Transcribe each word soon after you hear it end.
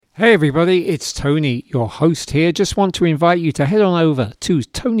Hey everybody, it's Tony, your host here. Just want to invite you to head on over to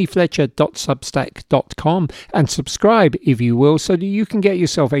tonyfletcher.substack.com and subscribe, if you will, so that you can get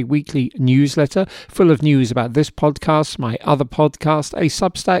yourself a weekly newsletter full of news about this podcast, my other podcast, a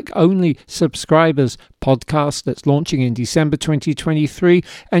Substack-only subscribers podcast that's launching in December 2023,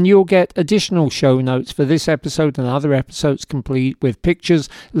 and you'll get additional show notes for this episode and other episodes complete with pictures,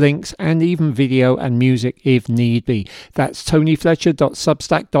 links, and even video and music if need be. That's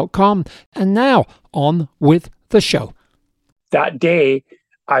tonyfletcher.substack.com. And now on with the show. That day,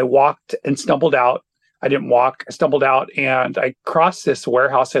 I walked and stumbled out. I didn't walk, I stumbled out, and I crossed this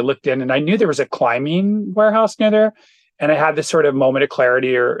warehouse. I looked in and I knew there was a climbing warehouse near there. And I had this sort of moment of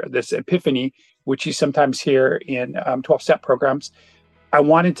clarity or this epiphany, which you sometimes hear in 12-step programs. I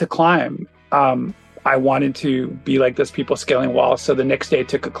wanted to climb. I wanted to be like those people scaling walls. So the next day I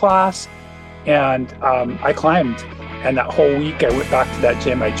took a class and I climbed. And that whole week I went back to that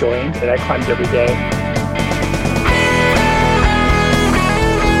gym I joined and I climbed every day.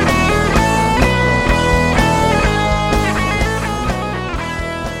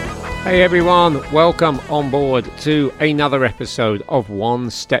 Hey everyone, welcome on board to another episode of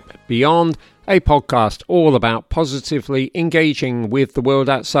One Step Beyond, a podcast all about positively engaging with the world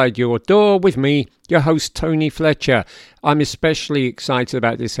outside your door with me, your host Tony Fletcher. I'm especially excited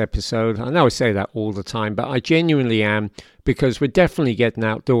about this episode. I know I say that all the time, but I genuinely am, because we're definitely getting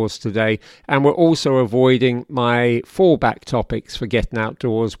outdoors today, and we're also avoiding my fallback topics for getting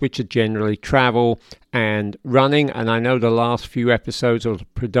outdoors, which are generally travel and running. And I know the last few episodes, or the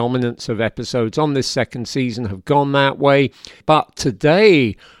predominance of episodes on this second season, have gone that way. But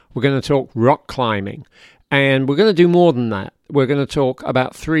today we're going to talk rock climbing, and we're going to do more than that. We're going to talk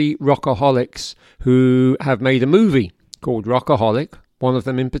about three Rock-A-Holics who have made a movie called Rock-A-Holic, one of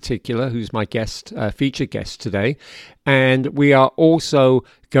them in particular, who's my guest, featured guest today. And we are also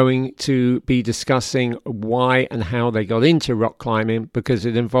going to be discussing why and how they got into rock climbing, because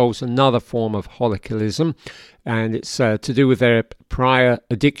it involves another form of holicism, and it's to do with their prior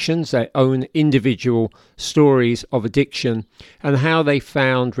addictions, their own individual stories of addiction, and how they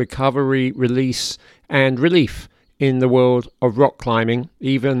found recovery, release, and relief in the world of rock climbing,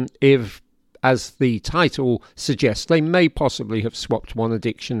 even if, as the title suggests, they may possibly have swapped one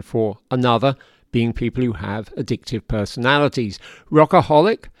addiction for another, being people who have addictive personalities.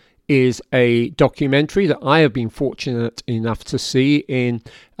 Rock-A-Holic is a documentary that I have been fortunate enough to see in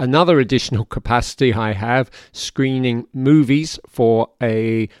another additional capacity I have, screening movies for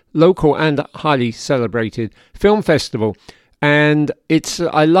a local and highly celebrated film festival. And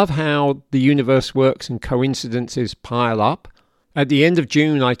I love how the universe works and coincidences pile up. At the end of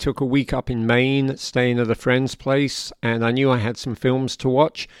June, I took a week up in Maine, staying at a friend's place, and I knew I had some films to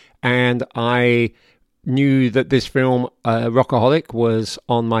watch, and I knew that this film, Rock-A-Holic, was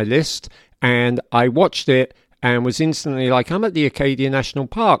on my list, and I watched it and was instantly like, I'm at the Acadia National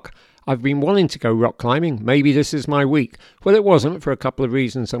Park. I've been wanting to go rock climbing. Maybe this is my week. Well, it wasn't, for a couple of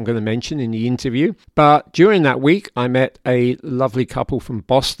reasons I'm going to mention in the interview. But during that week, I met a lovely couple from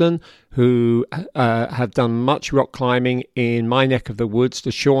Boston who have done much rock climbing in my neck of the woods,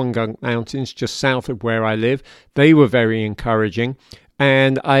 the Shawangunk Mountains, just south of where I live. They were very encouraging.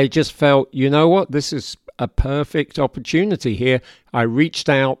 And I just felt, you know what, this is a perfect opportunity here. I reached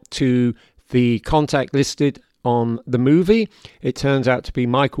out to the contact listed on the movie. It turns out to be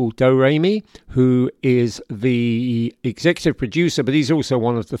Michael Doremi, who is the executive producer, but he's also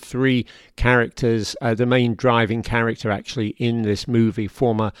one of the three characters, the main driving character actually in this movie,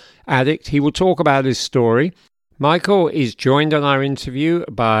 former addict. He will talk about his story. Michael is joined on our interview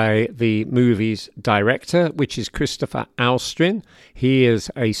by the movie's director, which is Christopher Alstrin. He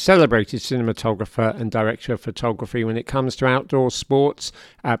is a celebrated cinematographer and director of photography when it comes to outdoor sports,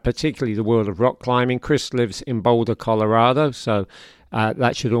 particularly the world of rock climbing. Chris lives in Boulder, Colorado, so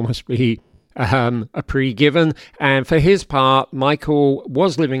that should almost be a pre-given. And for his part, Michael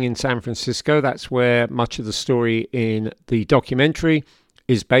was living in San Francisco. That's where much of the story in the documentary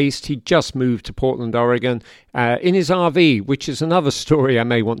is based. He just moved to Portland, Oregon in his RV, which is another story I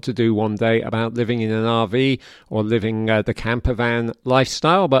may want to do one day about living in an RV or living the camper van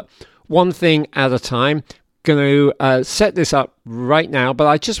lifestyle. But one thing at a time. Going to set this up right now, but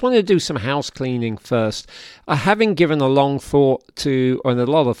I just want to do some house cleaning first. Having given a lot of thought to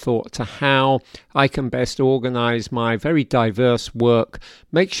how I can best organize my very diverse work,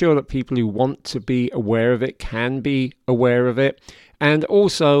 make sure that people who want to be aware of it can be aware of it, and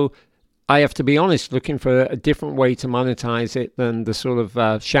also I have to be honest, looking for a different way to monetize it than the sort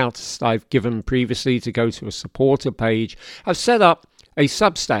of shouts I've given previously to go to a supporter page. I've set up a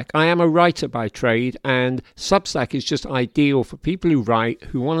Substack. I am a writer by trade, and Substack is just ideal for people who write,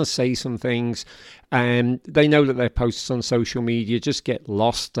 who want to say some things, and they know that their posts on social media just get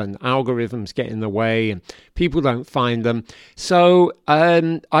lost and algorithms get in the way and people don't find them. So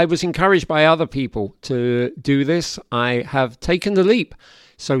I was encouraged by other people to do this. I have taken the leap,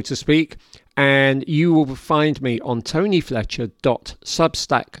 so to speak, and you will find me on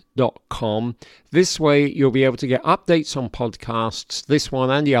tonyfletcher.substack.com. This way you'll be able to get updates on podcasts, this one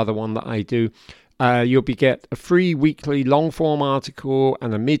and the other one that I do. You'll get a free weekly long-form article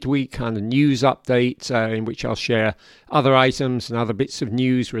and a midweek kind of news update in which I'll share other items and other bits of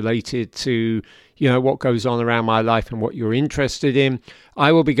news related to, what goes on around my life and what you're interested in.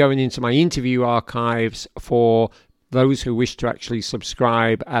 I will be going into my interview archives for those who wish to actually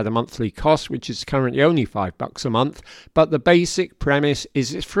subscribe at a monthly cost, which is currently only $5 a month. But the basic premise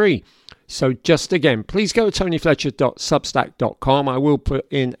is it's free. So just again, please go to tonyfletcher.substack.com. I will put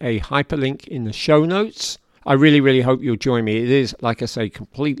in a hyperlink in the show notes. I really, really hope you'll join me. It is, like I say,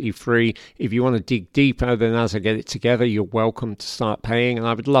 completely free. If you want to dig deeper, then as I get it together, you're welcome to start paying. And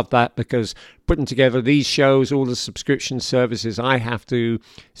I would love that, because putting together these shows, all the subscription services I have to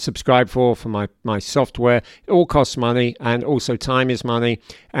subscribe for my software, it all costs money, and also time is money.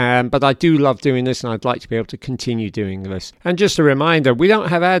 But I do love doing this, and I'd like to be able to continue doing this. And just a reminder, we don't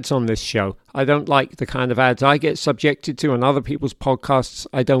have ads on this show. I don't like the kind of ads I get subjected to on other people's podcasts.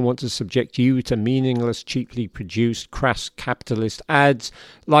 I don't want to subject you to meaningless, cheaply produced, crass capitalist ads.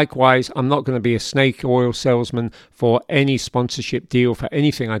 Likewise, I'm not going to be a snake oil salesman for any sponsorship deal for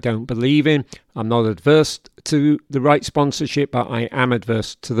anything I don't believe in. I'm not adverse to the right sponsorship, but I am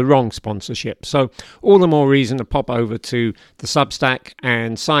adverse to the wrong sponsorship. So all the more reason to pop over to the Substack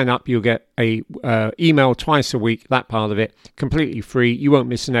and sign up. You'll get a email twice a week, that part of it, completely free. You won't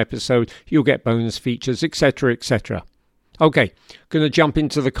miss an episode. You'll get bonus features, etc., etc. Okay, going to jump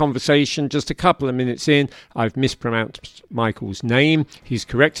into the conversation. Just a couple of minutes in, I've mispronounced Michael's name. He's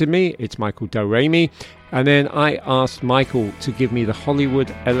corrected me. It's Michael Doremi. And then I asked Michael to give me the Hollywood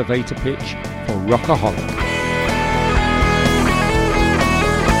elevator pitch for Rock-A-Holic.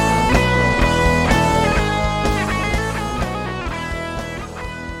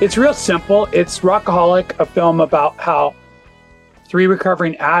 It's real simple. It's Rock-A-Holic, a film about how 3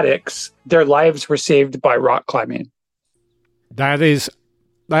 recovering addicts, their lives were saved by rock climbing. That is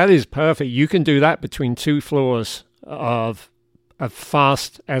perfect. You can do that between 2 floors of a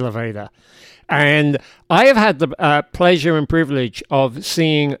fast elevator. And I have had the pleasure and privilege of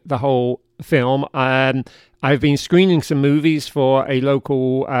seeing the whole film. I've been screening some movies for a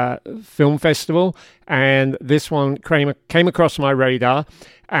local film festival, and this one came across my radar,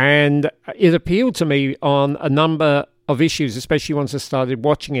 and it appealed to me on a number of issues, especially once I started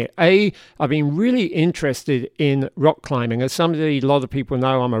watching it. I've been really interested in rock climbing. As somebody a lot of people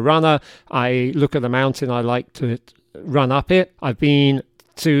know, I'm a runner. I look at the mountain, I like to run up it. I've been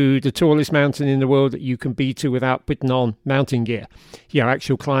to the tallest mountain in the world that you can be to without putting on mountain gear,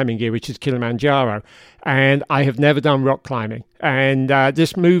 actual climbing gear, which is Kilimanjaro. And I have never done rock climbing. And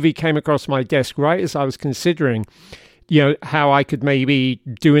this movie came across my desk right as I was considering how I could maybe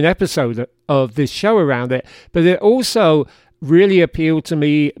do an episode of this show around it. But it also really appealed to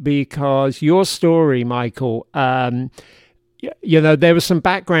me because your story, Michael, there was some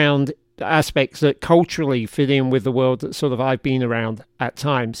background aspects that culturally fit in with the world that sort of I've been around at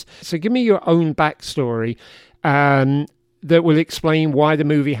times. So give me your own backstory that will explain why the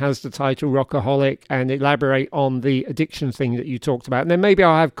movie has the title Rock-A-Holic and elaborate on the addiction thing that you talked about. And then maybe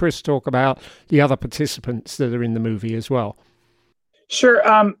I'll have Chris talk about the other participants that are in the movie as well. Sure.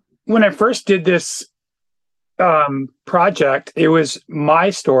 When I first did this project, it was my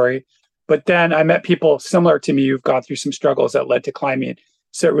story, but then I met people similar to me who've gone through some struggles that led to climbing.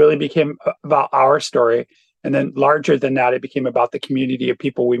 So it really became about our story. And then larger than that, it became about the community of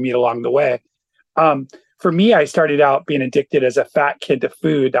people we meet along the way. For me, I started out being addicted as a fat kid to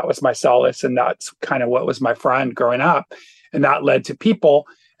food. That was my solace. And that's kind of what was my friend growing up. And that led to people.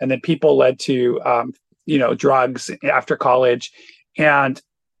 And then people led to, drugs after college. And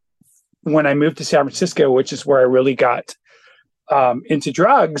when I moved to San Francisco, which is where I really got into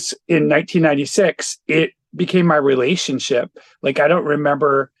drugs in 1996, it became my relationship. Like, I don't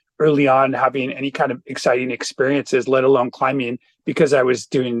remember early on having any kind of exciting experiences, let alone climbing, because I was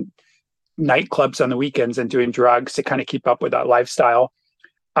doing nightclubs on the weekends and doing drugs to kind of keep up with that lifestyle.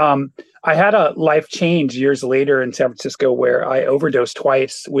 I had a life change years later in San Francisco where I overdosed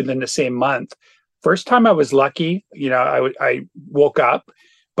twice within the same month. First time I was lucky, I woke up,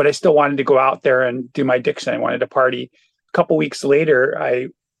 but I still wanted to go out there and do my addiction. I wanted to party. A couple weeks later, I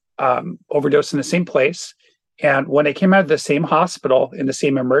overdosed in the same place. And when I came out of the same hospital in the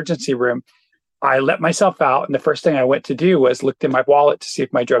same emergency room, I let myself out. And the first thing I went to do was looked in my wallet to see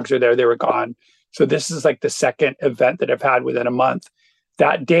if my drugs are there. They were gone. So this is like the second event that I've had within a month.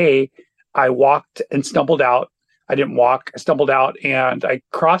 That day, I walked and stumbled out. I didn't walk, I stumbled out and I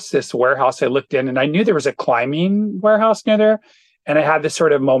crossed this warehouse. I looked in and I knew there was a climbing warehouse near there. And I had this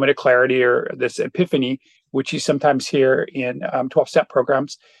sort of moment of clarity or this epiphany, which you sometimes hear in 12-step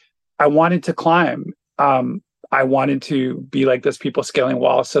programs. I wanted to climb. I wanted to be like those people scaling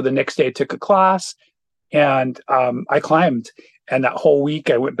walls. So the next day I took a class and I climbed. And that whole week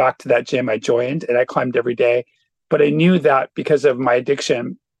I went back to that gym I joined and I climbed every day. But I knew that because of my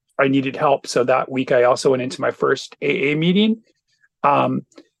addiction, I needed help. So that week I also went into my first AA meeting.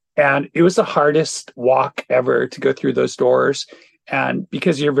 And it was the hardest walk ever to go through those doors. And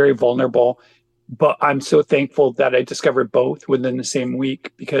because you're very vulnerable, but I'm so thankful that I discovered both within the same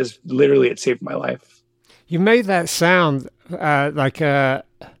week because literally it saved my life. You made that sound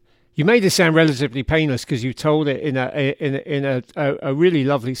you made it sound relatively painless because you told it in a really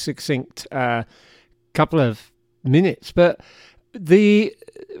lovely, succinct couple of minutes. But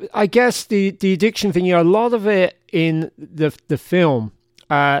I guess the addiction thing, a lot of it in the film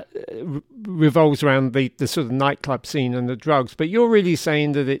revolves around the sort of nightclub scene and the drugs. But you're really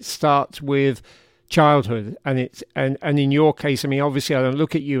saying that it starts with childhood, and in your case, I mean, obviously, I don't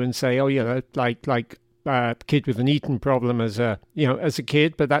look at you and say, oh, like kid with an eating problem as a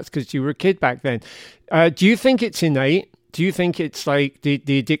kid, but that's because you were a kid back then. Do you think it's innate? Do you think it's like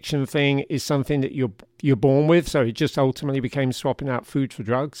the addiction thing is something that you're born with, so it just ultimately became swapping out food for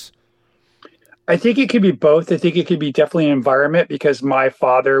drugs? I think it could be both. I think it could be definitely an environment because my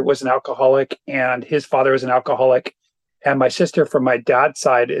father was an alcoholic and his father was an alcoholic, and my sister from my dad's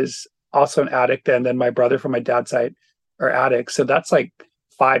side is also an addict, and then my brother from my dad's side are addicts. So that's like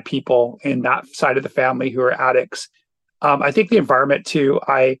 5 people in that side of the family who are addicts. I think the environment too.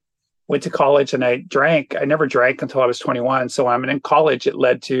 I went to college and I drank. I never drank until I was 21. So when I'm in college, it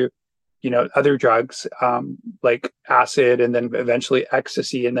led to, other drugs like acid, and then eventually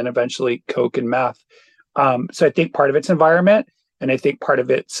ecstasy, and then eventually coke and meth. So I think part of it's environment, and I think part of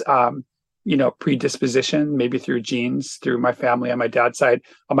it's predisposition, maybe through genes, through my family on my dad's side.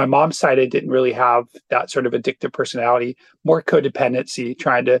 On my mom's side, I didn't really have that sort of addictive personality, more codependency,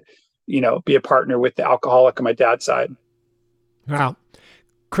 trying to, be a partner with the alcoholic on my dad's side. Wow.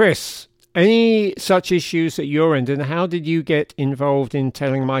 Chris, any such issues at your end, and how did you get involved in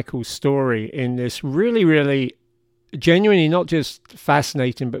telling Michael's story in this really, really genuinely not just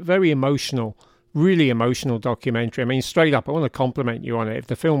fascinating, but very emotional, really emotional documentary? I mean, straight up, I want to compliment you on it. If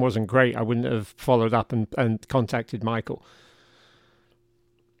the film wasn't great, I wouldn't have followed up and contacted Michael.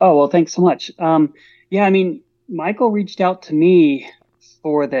 Oh, well, thanks so much. Yeah, I mean, Michael reached out to me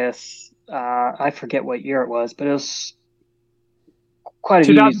for this. I forget what year it was, but it was quite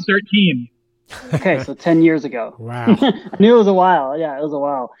a 2013. Okay, so 10 years ago. Wow. I knew it was a while. Yeah, it was a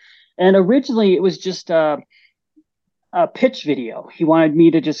while. And originally it was just a pitch video. He wanted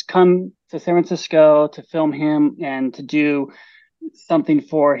me to just come to San Francisco to film him and to do something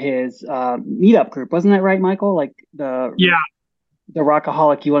for his meetup group. Wasn't that right, Michael? Like the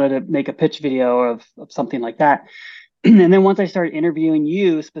Rock-A-Holic, you wanted to make a pitch video of something like that. And then once I started interviewing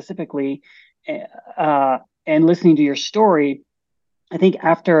you specifically and listening to your story, I think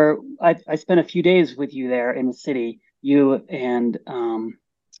after I spent a few days with you there in the city, you and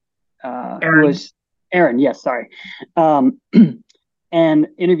Aaron. Aaron, yes, sorry. And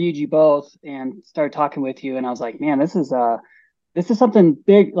interviewed you both and started talking with you. And I was like, man, this is something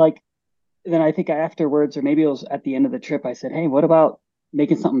big. Like, then I think afterwards, or maybe it was at the end of the trip, I said, hey, what about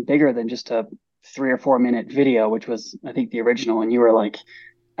making something bigger than just a 3 or 4 minute video, which was, I think, the original. And you were like,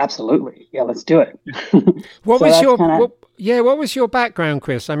 absolutely. Yeah, let's do it. What was your background,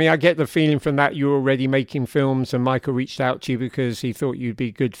 Chris? I mean, I get the feeling from that you were already making films and Michael reached out to you because he thought you'd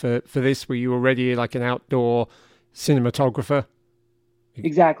be good for this. Were you already like an outdoor cinematographer?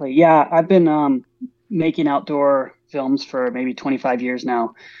 Exactly. Yeah, I've been making outdoor films for maybe 25 years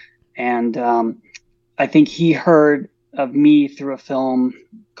now. And I think he heard of me through a film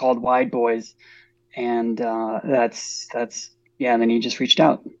called Wide Boys. And that's yeah, and then he just reached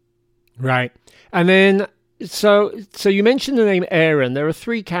out. Right. And then, so you mentioned the name Aaron. There are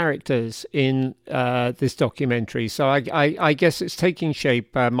 3 characters in this documentary. So I guess it's taking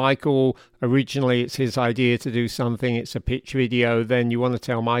shape. Michael, originally it's his idea to do something. It's a pitch video. Then you want to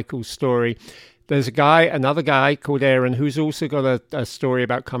tell Michael's story. There's another guy called Aaron, who's also got a story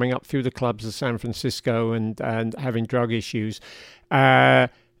about coming up through the clubs of San Francisco and having drug issues, who I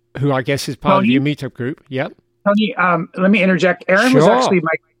guess is part of your meetup group. Yep. Tony, let me interject. Aaron was actually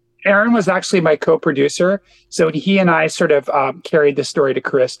Aaron was actually my co-producer. So he and I sort of carried the story to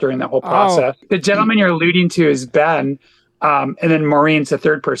Chris during the whole process. The gentleman you're alluding to is Ben. And then Maureen's the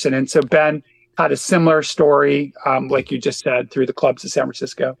third person. And so Ben had a similar story, like you just said, through the clubs of San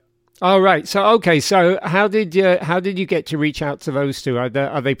Francisco. Oh, right. So, okay. So how did you get to reach out to those two? Are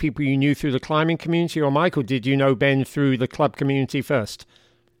they people you knew through the climbing community, or Michael, did you know Ben through the club community first?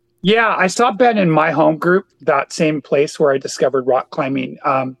 Yeah, I saw Ben in my home group, that same place where I discovered rock climbing,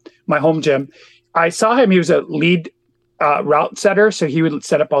 my home gym. I saw him. He was a lead route setter, so he would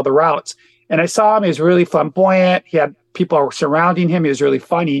set up all the routes. And I saw him. He was really flamboyant. He had people surrounding him. He was really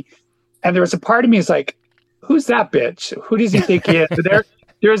funny. And there was a part of me is like, who's that bitch? Who does he think he is? But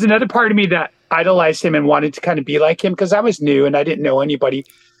there was another part of me that idolized him and wanted to kind of be like him because I was new and I didn't know anybody.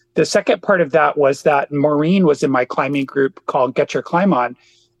 The second part of that was that Maureen was in my climbing group called Get Your Climb On.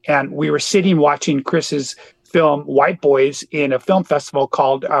 And we were sitting watching Chris's film White Boys in a film festival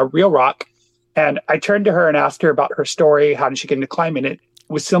called Real Rock. And I turned to her and asked her about her story. How did she get into climbing? It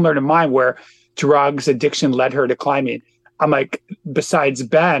was similar to mine where drugs, addiction led her to climbing. I'm like, besides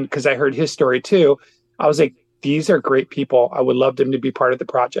Ben, because I heard his story too, I was like, these are great people. I would love them to be part of the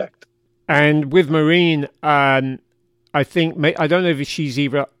project. And with Maureen, I think, I don't know if she's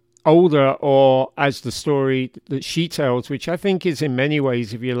either older or as the story that she tells, which I think is in many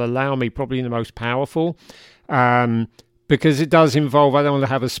ways, if you'll allow me, probably the most powerful, because it does involve, I don't want to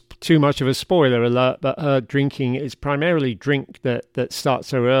have too much of a spoiler alert, but her drinking is primarily drink that starts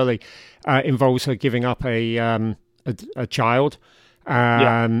so early, involves her giving up a child.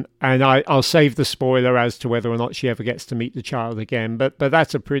 And I'll save the spoiler as to whether or not she ever gets to meet the child again. But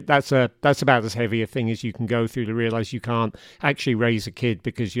that's about as heavy a thing as you can go through to realize you can't actually raise a kid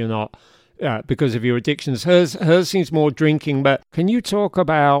because you're not because of your addictions. Hers seems more drinking. But can you talk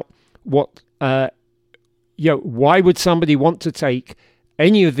about what why would somebody want to take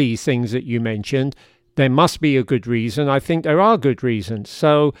any of these things that you mentioned? There must be a good reason. I think there are good reasons.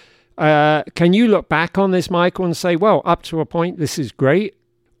 So. Can you look back on this, Michael, and say, well, up to a point, this is great.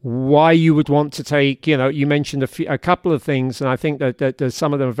 Why you would want to take, you mentioned a couple of things, and I think that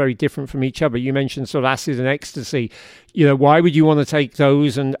some of them are very different from each other. You mentioned sort of acid and ecstasy. Why would you want to take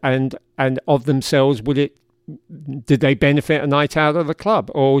those and of themselves, did they benefit a night out of the club,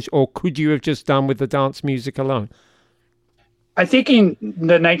 or could you have just done with the dance music alone? I think in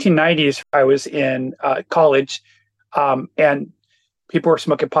the 1990s, I was in college, and people were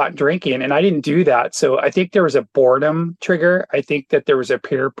smoking pot and drinking, and I didn't do that. So I think there was a boredom trigger. I think that there was a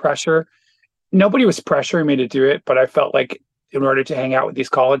peer pressure. Nobody was pressuring me to do it, but I felt like in order to hang out with these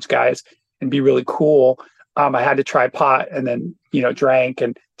college guys and be really cool, I had to try pot and then, drank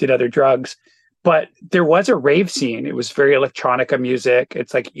and did other drugs. But there was a rave scene. It was very electronica music.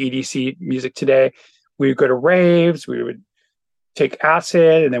 It's like EDC music today. We would go to raves, we would take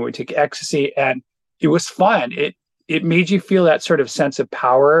acid, and then we'd take ecstasy, and it was fun. It made you feel that sort of sense of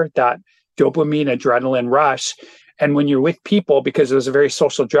power, that dopamine, adrenaline rush. And when you're with people, because it was a very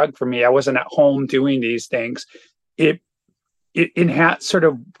social drug for me, I wasn't at home doing these things. It enhanced sort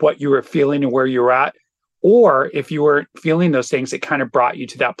of what you were feeling and where you were at. Or if you weren't feeling those things, it kind of brought you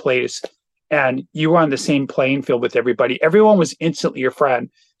to that place. And you were on the same playing field with everybody. Everyone was instantly your friend.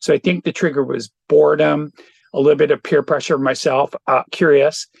 So I think the trigger was boredom, a little bit of peer pressure of myself,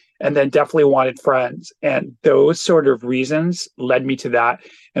 curious, and then definitely wanted friends. And those sort of reasons led me to that.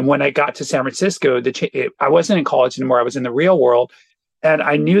 And when I got to San Francisco, I wasn't in college anymore. I was in the real world. And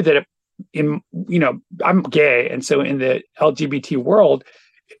I knew that I'm gay. And so in the LGBT world,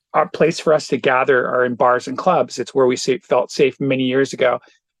 our place for us to gather are in bars and clubs. It's where we felt safe many years ago.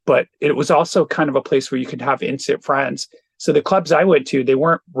 But it was also kind of a place where you could have instant friends. So the clubs I went to, they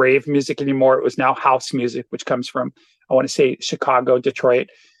weren't rave music anymore. It was now house music, which comes from, I want to say, Chicago, Detroit.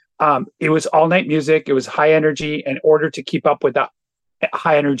 It was all night music. It was high energy. In order to keep up with that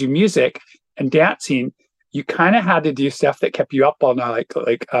high energy music and dancing, you kind of had to do stuff that kept you up all night,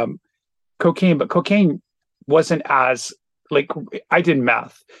 like cocaine. But cocaine wasn't as I did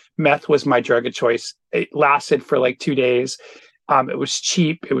meth. Meth was my drug of choice. It lasted for like 2 days. It was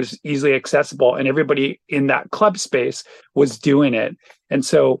cheap. It was easily accessible, and everybody in that club space was doing it. And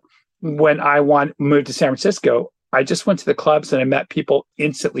so when I moved to San Francisco, I just went to the clubs and I met people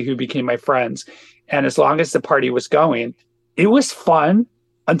instantly who became my friends. And as long as the party was going, it was fun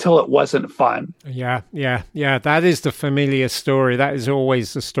until it wasn't fun. Yeah. That is the familiar story. That is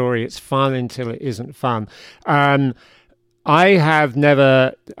always the story. It's fun until it isn't fun. I've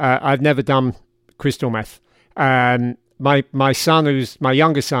never done crystal meth. my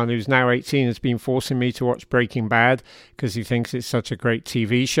younger son, who's now 18, has been forcing me to watch Breaking Bad because he thinks it's such a great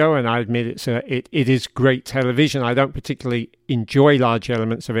TV show, and I admit it is great television. I don't particularly enjoy large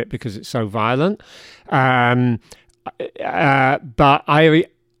elements of it because it's so violent, but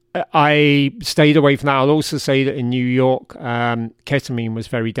I stayed away from that. I'll also say that in New York, ketamine was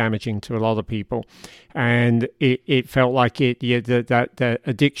very damaging to a lot of people, and it felt like the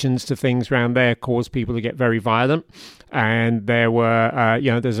addictions to things around there caused people to get very violent. And there were,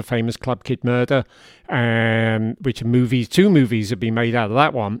 there's a famous Club Kid murder, which are two movies have been made out of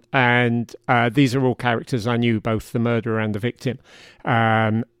that one. And these are all characters I knew, both the murderer and the victim.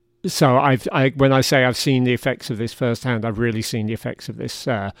 So when I say I've seen the effects of this firsthand, I've really seen the effects of this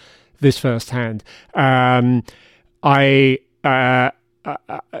firsthand. My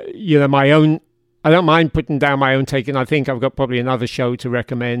own. I don't mind putting down my own take, and I think I've got probably another show to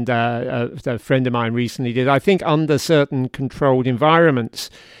recommend. A friend of mine recently did. I think under certain controlled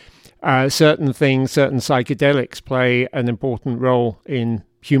environments, certain psychedelics play an important role in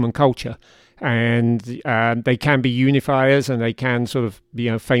human culture. And they can be unifiers, and they can sort of,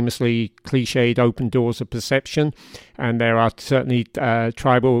 famously cliched open doors of perception. And there are certainly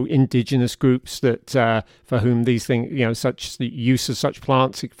tribal indigenous groups that for whom these things, such the use of such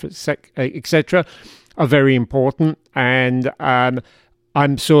plants, etc., are very important. And I'm a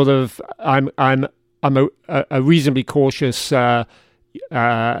reasonably cautious.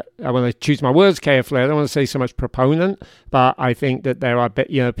 I want to choose my words carefully. I don't want to say so much proponent, but I think that there are,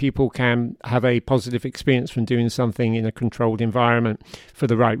 people can have a positive experience from doing something in a controlled environment for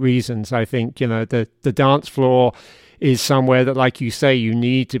the right reasons. I think, the dance floor is somewhere that, like you say, you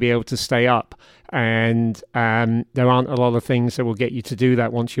need to be able to stay up. And there aren't a lot of things that will get you to do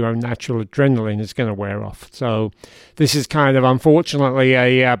that once your own natural adrenaline is going to wear off. So this is kind of, unfortunately,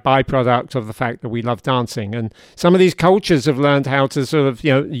 a byproduct of the fact that we love dancing. And some of these cultures have learned how to sort of,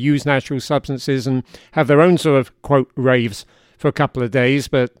 use natural substances and have their own sort of, quote, raves for a couple of days.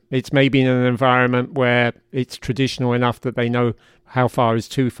 But it's maybe in an environment where it's traditional enough that they know how far is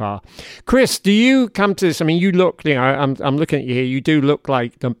too far. Chris, do you come to this? I mean, you look, I'm looking at you here. You do look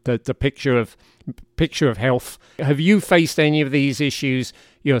like the picture of health. Have you faced any of these issues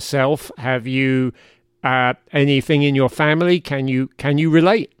yourself? Have you anything in your family? Can you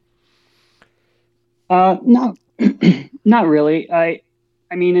relate? No, not really. I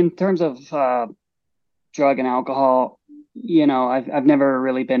mean, in terms of drug and alcohol, I've never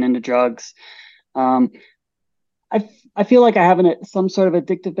really been into drugs. I feel like I have some sort of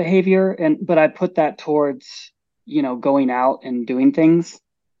addictive behavior, but I put that towards, going out and doing things.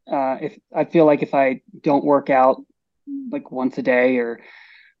 If I feel like if I don't work out like once a day, or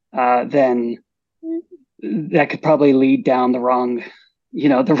then that could probably lead down the wrong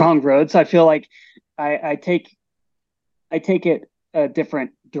road. So I feel like I take it a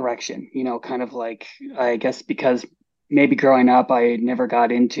different direction, kind of like, I guess because maybe growing up I never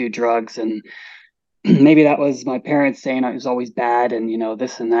got into drugs, and maybe that was my parents saying I was always bad and,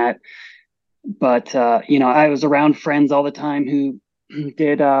 this and that. But, I was around friends all the time who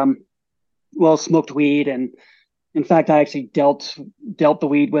did, smoked weed. And in fact, I actually dealt the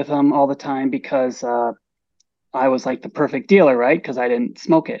weed with them all the time because I was like the perfect dealer, right? Because I didn't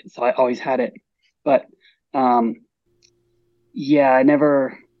smoke it. So I always had it. But I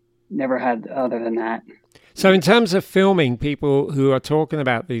never had other than that. So in terms of filming people who are talking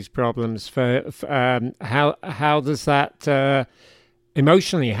about these problems, how does that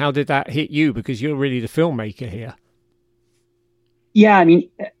emotionally, how did that hit you? Because you're really the filmmaker here. Yeah, I mean,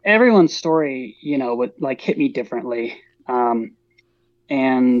 everyone's story, would like hit me differently. And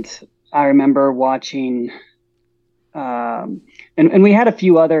I remember watching, and we had a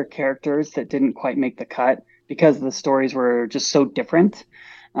few other characters that didn't quite make the cut because the stories were just so different.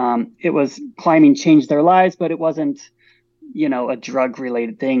 It was climbing changed their lives, but it wasn't, a drug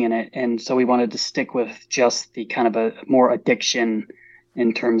related thing in it. And so we wanted to stick with just the kind of a more addiction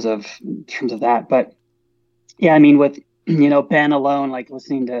in terms of that. But yeah, I mean, with, Ben alone, like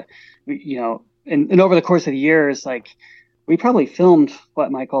listening to, and over the course of the years, like we probably filmed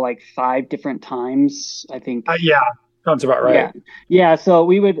what, Michael, like 5 different times, I think. Yeah. Sounds about right. Yeah. So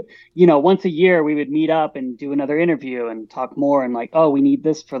we would, once a year we would meet up and do another interview and talk more and like, oh, we need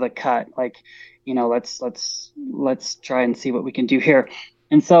this for the cut. Like, let's try and see what we can do here.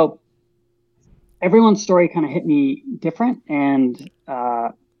 And so everyone's story kind of hit me different. And,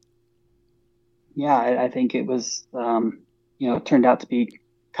 I think it was, it turned out to be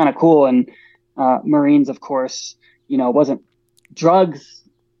kind of cool. And, Marines, of course, wasn't drugs,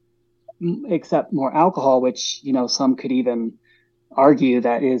 except more alcohol, which, some could even argue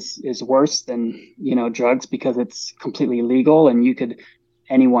that is worse than, drugs, because it's completely legal and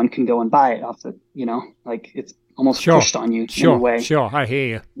anyone can go and buy it off the, like it's almost pushed on you in a way. Sure, I hear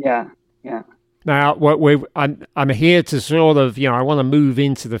you. Yeah, yeah. Now, I'm here to sort of, I want to move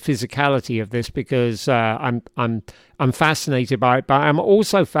into the physicality of this because I'm fascinated by it, but I'm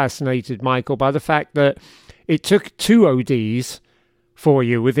also fascinated, Michael, by the fact that it took 2 ODs for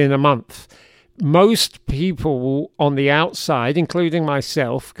you within a month. Most people on the outside, including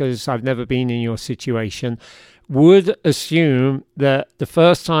myself, because I've never been in your situation, would assume that the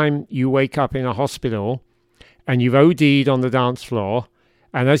first time you wake up in a hospital and you've OD'd on the dance floor,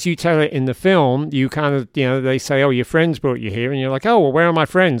 and as you tell it in the film, you kind of, they say, oh, your friends brought you here. And you're like, oh, well, where are my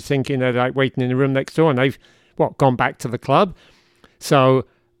friends? Thinking they're like waiting in the room next door and they've, gone back to the club. So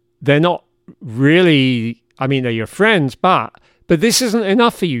they're not really, they're your friends, but this isn't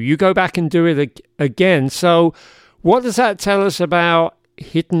enough for you. You go back and do it again. So what does that tell us about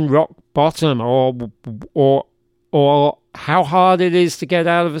hitting rock bottom or how hard it is to get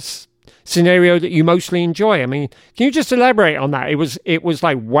out of a scenario that you mostly enjoy? Can you just elaborate on that? It was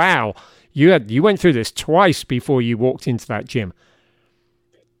like, wow, you went through this twice before you walked into that gym.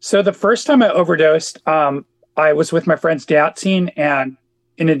 So the first time I overdosed, I was with my friends dancing, and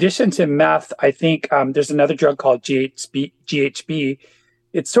in addition to meth, I think there's another drug called GHB.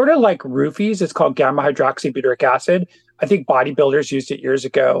 It's sort of like roofies. It's called gamma hydroxybutyric acid. I think bodybuilders used it years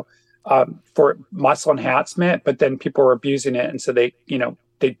ago for muscle enhancement, but then people were abusing it, and so they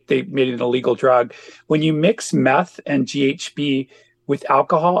made it an illegal drug. When you mix meth and GHB with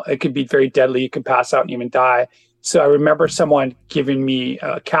alcohol, it could be very deadly. You could pass out and even die. So I remember someone giving me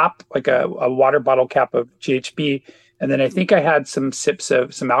a cap, like a water bottle cap of GHB. And then I think I had some sips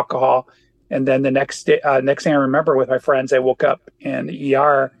of some alcohol. And then the next thing I remember with my friends, I woke up in the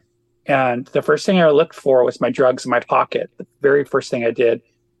ER, and the first thing I looked for was my drugs in my pocket. The very first thing I did.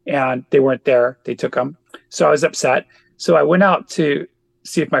 And they weren't there. They took them. So I was upset. So I went out to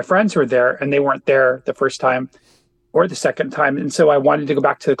see if my friends were there, and they weren't there the first time or the second time. And so I wanted to go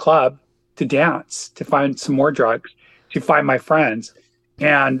back to the club to dance, to find some more drugs, to find my friends.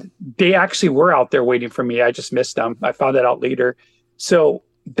 And they actually were out there waiting for me. I just missed them. I found that out later. So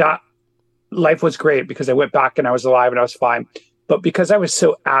that life was great because I went back and I was alive and I was fine. But because I was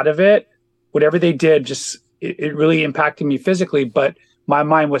so out of it, whatever they did, it really impacted me physically. But my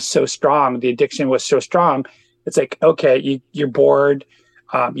mind was so strong. The addiction was so strong. It's like, okay, you're bored.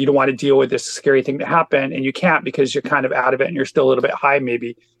 You don't want to deal with this scary thing to happen, and you can't because you're kind of out of it and you're still a little bit high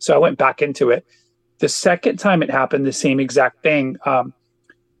maybe. So I went back into it. The second time it happened, the same exact thing,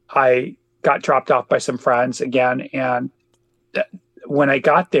 I got dropped off by some friends again. And when I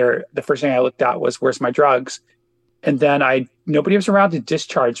got there, the first thing I looked at was, where's my drugs? And then nobody was around to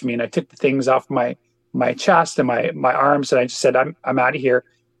discharge me. And I took the things off my chest and my arms, and I just said, I'm out of here.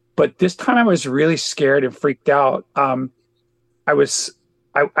 But this time I was really scared and freaked out.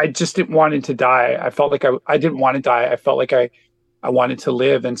 I just didn't want to die. I felt like I didn't want to die. I felt like I wanted to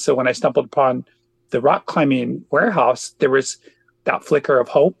live. And so when I stumbled upon the rock climbing warehouse, there was that flicker of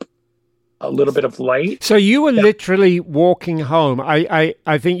hope, a little bit of light. So you were literally walking home. I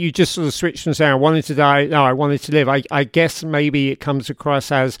think you just sort of switched and saying, I wanted to die. No, I wanted to live. I guess maybe it comes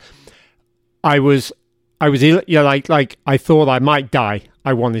across as I was ill, like I thought I might die.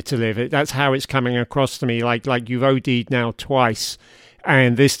 I wanted to live. That's how it's coming across to me. Like you've OD'd now twice.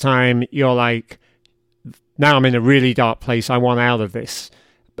 And this time you're like, now I'm in a really dark place. I want out of this,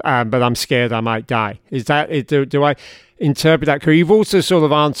 but I'm scared I might die. Is that it? Do I interpret that correctly? You've also sort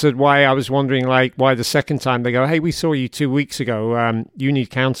of answered why I was wondering, like, why the second time they go, hey, we saw you 2 weeks ago. You need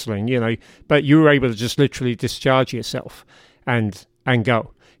counseling, but you were able to just literally discharge yourself and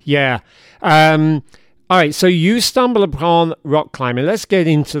go. Yeah. All right, so you stumble upon rock climbing. Let's get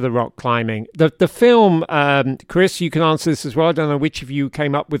into the rock climbing. The film, Chris, you can answer this as well. I don't know which of you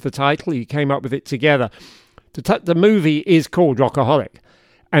came up with the title. You came up with it together. The movie is called Rock-A-Holic.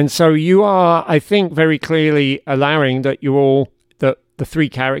 And so you are, I think, very clearly allowing that you're all, the 3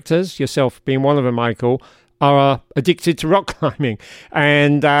 characters, yourself being one of them, Michael, are addicted to rock climbing.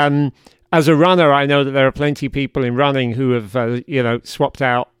 And as a runner, I know that there are plenty of people in running who have, swapped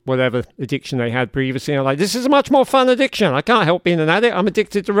out whatever addiction they had previously. I'm like, this is a much more fun addiction. I can't help being an addict. I'm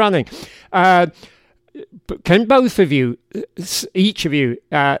addicted to running. But can both of you, each of you,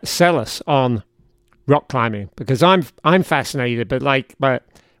 sell us on rock climbing? Because I'm fascinated, but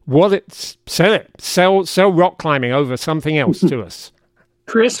sell rock climbing over something else to us.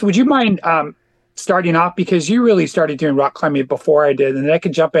 Chris, would you mind starting off, because you really started doing rock climbing before I did, and then I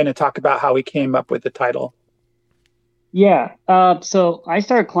could jump in and talk about how we came up with the title. Yeah. So I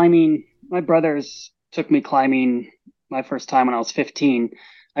started climbing. My brothers took me climbing my first time when I was 15.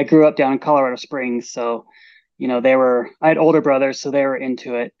 I grew up down in Colorado Springs, so I had older brothers, so they were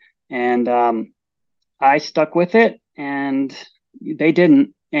into it, and I stuck with it, and they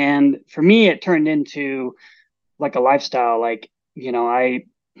didn't. And for me, it turned into like a lifestyle. Like, I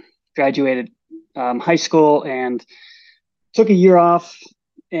graduated high school and took a year off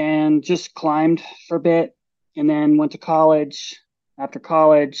and just climbed for a bit, and then went to college. After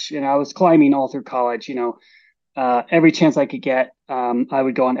college, and I was climbing all through college, every chance I could get, I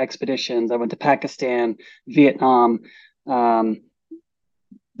would go on expeditions. I went to Pakistan, Vietnam.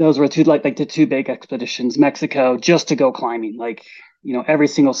 Those were the two big expeditions, Mexico, just to go climbing. Like, every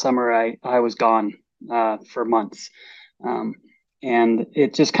single summer I was gone for months. And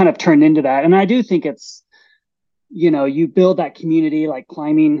it just kind of turned into that. And I do think it's, you build that community, like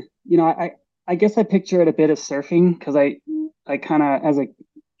climbing. I guess I picture it a bit as surfing, because I kind of, as a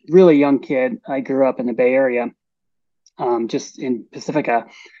really young kid, I grew up in the Bay Area, just in Pacifica.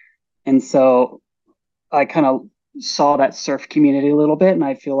 And so I kind of saw that surf community a little bit. And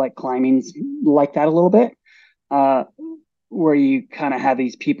I feel like climbing's like that a little bit, where you kind of have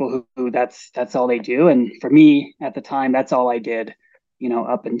these people who that's all they do. And for me at the time, that's all I did,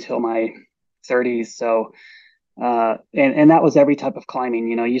 up until my 30s. So, and that was every type of climbing.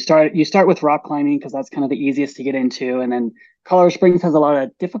 You start with rock climbing, because that's kind of the easiest to get into. And then Colorado Springs has a lot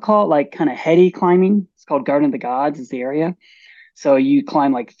of difficult, like kind of heady climbing. It's called Garden of the Gods is the area. So you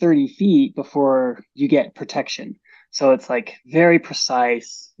climb like 30 feet before you get protection. So it's like very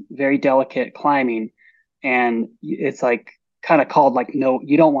precise, very delicate climbing. And it's like kind of called like, no,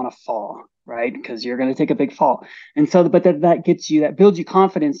 you don't want to fall, right? Because you're going to take a big fall. And so, but that builds you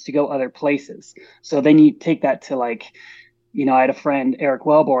confidence to go other places. So then you take that to like, I had a friend, Eric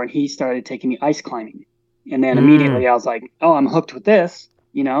Wellborn, he started taking me ice climbing. And then immediately I was like, oh, I'm hooked with this,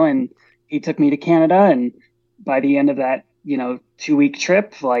 and he took me to Canada. And by the end of that, 2-week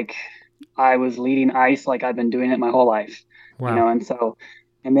trip, like I was leading ice like I've been doing it my whole life. Wow.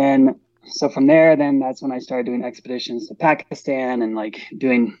 So from there, then that's when I started doing expeditions to Pakistan and like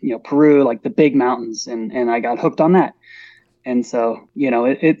doing, Peru, like the big mountains, and I got hooked on that. And so,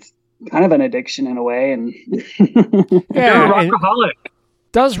 it's kind of an addiction in a way. And yeah, Rock-A-Holic.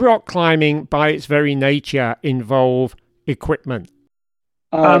 Does rock climbing, by its very nature, involve equipment?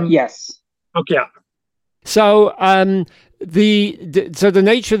 Yes. Okay. Yeah. So the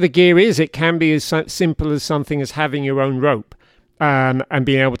nature of the gear is it can be as simple as something as having your own rope, and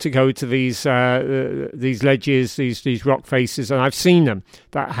being able to go to these ledges, these rock faces, and I've seen them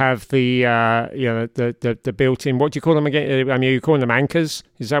that have the the built-in. What do you call them again? I mean, you call them anchors?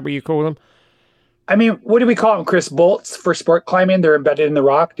 Is that what you call them? I mean, what do we call them, Chris? Bolts for sport climbing? They're embedded in the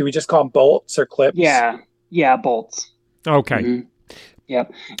rock. Do we just call them bolts or clips? Yeah, bolts. Okay. Mm-hmm.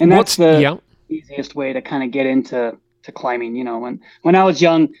 Yep. And that's the easiest way to kind of get into climbing. When I was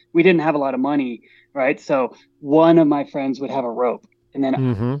young, we didn't have a lot of money, right? So one of my friends would have a rope, and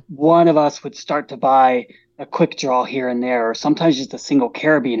then one of us would start to buy a quick draw here and there, or sometimes just a single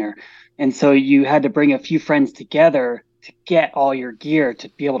carabiner. And so you had to bring a few friends together to get all your gear to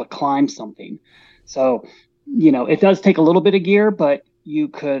be able to climb something. So, it does take a little bit of gear, but you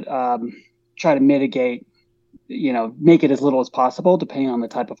could try to mitigate, make it as little as possible depending on the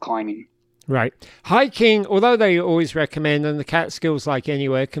type of climbing. Right. Hiking, although they always recommend, and the Catskills, like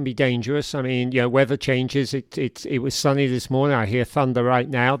anywhere, can be dangerous. I mean, weather changes. It was sunny this morning. I hear thunder right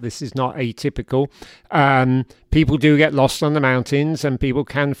now. This is not atypical. People do get lost on the mountains, and people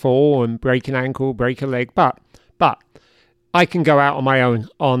can fall and break an ankle, break a leg. But I can go out on my own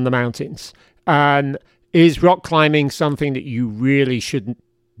on the mountains. Is rock climbing something that you really should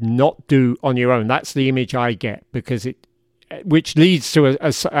not do on your own? That's the image I get, because which leads to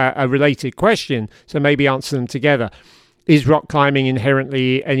a related question, so maybe answer them together. Is rock climbing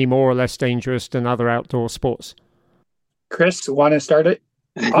inherently any more or less dangerous than other outdoor sports? Chris, want to start it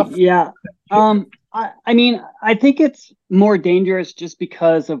off? Yeah. I mean, I think it's more dangerous just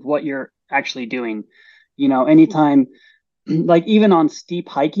because of what you're actually doing. Anytime, like even on steep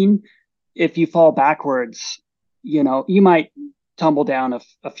hiking, if you fall backwards, you might tumble down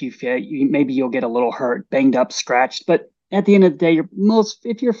a few feet. Maybe you'll get a little hurt, banged up, scratched. But at the end of the day,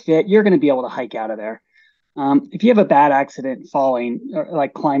 if you're fit, you're going to be able to hike out of there. If you have a bad accident falling or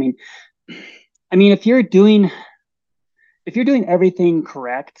like climbing, I mean, if you're doing everything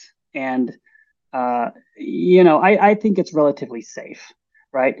correct, and I think it's relatively safe,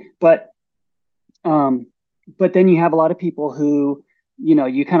 right? But then you have a lot of people who,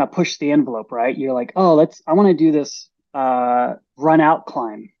 you kind of push the envelope, right? You're like, oh, I want to do this run out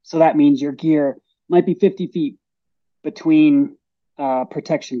climb. So that means your gear might be 50 feet between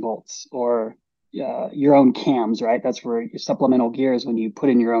protection bolts, or your own cams, right? That's where your supplemental gear is when you put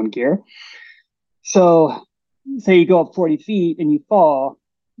in your own gear. So say you go up 40 feet and you fall,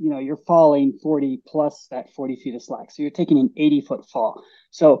 you're falling 40 plus that 40 feet of slack. So you're taking an 80-foot fall.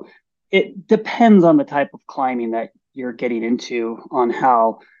 So it depends on the type of climbing that you're getting into on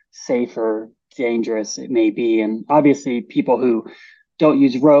how safe or dangerous it may be. And obviously people who don't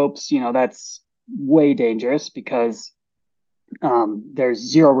use ropes, that's way dangerous because there's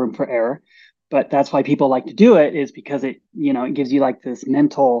zero room for error. But that's why people like to do it, is because it gives you like this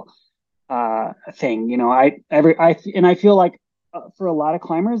mental thing. I feel like for a lot of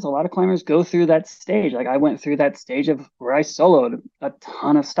climbers go through that stage. Like I went through that stage of where I soloed a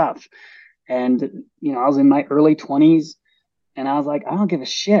ton of stuff. And, I was in my early 20s and I was like, I don't give a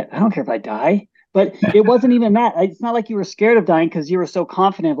shit. I don't care if I die. But it wasn't even that. It's not like you were scared of dying because you were so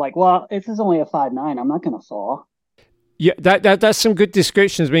confident, like, well, this is only a 5'9". I'm not going to fall. Yeah, that's some good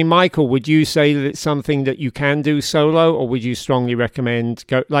descriptions. I mean, Michael, would you say that it's something that you can do solo, or would you strongly recommend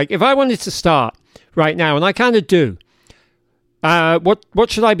go? Like, if I wanted to start right now, and I kind of do,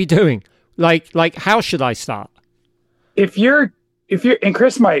 what should I be doing? Like, how should I start? If you're, and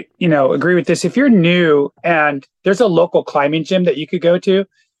Chris might, agree with this. If you're new and there's a local climbing gym that you could go to,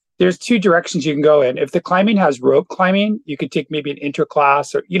 there's two directions you can go in. If the climbing has rope climbing, you could take maybe an inter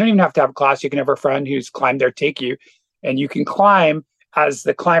class, or you don't even have to have a class. You can have a friend who's climbed there take you. And you can climb as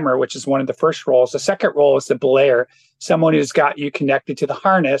the climber, which is one of the first roles. The second role is the belayer, someone who's got you connected to the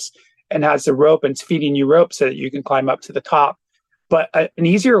harness and has the rope and is feeding you rope so that you can climb up to the top. But an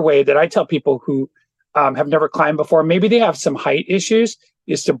easier way that I tell people who have never climbed before, maybe they have some height issues,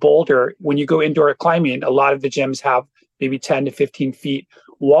 is to boulder. When you go indoor climbing, a lot of the gyms have maybe 10 to 15 feet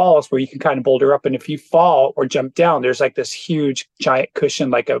walls where you can kind of boulder up. And if you fall or jump down, there's like this huge giant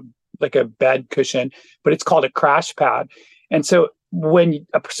cushion, like a bed cushion, but it's called a crash pad. And so when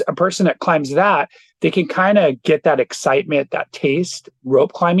a person that climbs that, they can kind of get that excitement, that taste,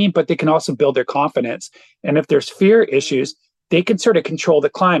 rope climbing, but they can also build their confidence. And if there's fear issues, they can sort of control the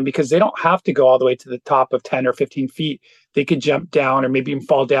climb because they don't have to go all the way to the top of 10 or 15 feet. They could jump down or maybe even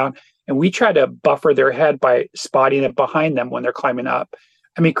fall down. And we try to buffer their head by spotting it behind them when they're climbing up.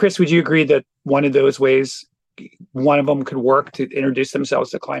 I mean, Chris, would you agree that one of those ways, one of them could work to introduce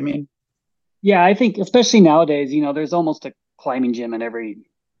themselves to climbing? Yeah, I think especially nowadays, there's almost a climbing gym in every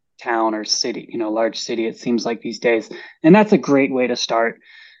town or city, large city, it seems like these days. And that's a great way to start.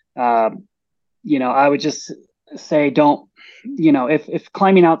 I would just say don't, if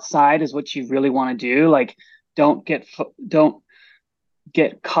climbing outside is what you really want to do, like don't get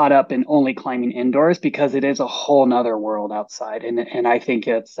caught up in only climbing indoors, because it is a whole nother world outside. And I think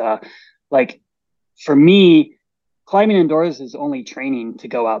it's like, for me, climbing indoors is only training to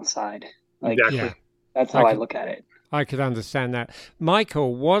go outside. Like, yeah, that's how I look at it. I could understand that.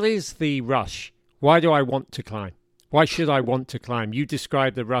 Michael, what is the rush? Why do I want to climb? Why should I want to climb? You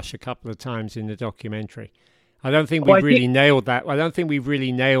described the rush a couple of times in the documentary. I don't think we've really nailed that. I don't think we've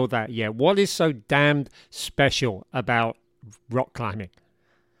really nailed that yet. What is so damned special about rock climbing?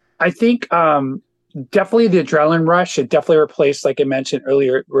 I think definitely the adrenaline rush. It definitely replaced, like I mentioned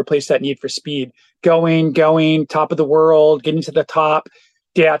earlier, replaced that need for speed. Going, top of the world, getting to the top,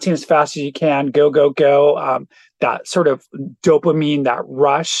 dancing as fast as you can, go. That sort of dopamine, that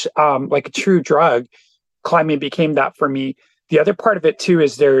rush, like a true drug. Climbing became that for me. The other part of it too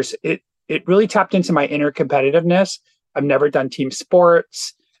is it really tapped into my inner competitiveness. I've never done team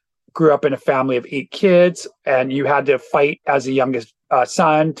sports, grew up in a family of 8 kids, and you had to fight as a youngest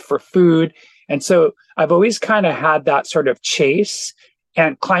son for food. And so I've always kind of had that sort of chase,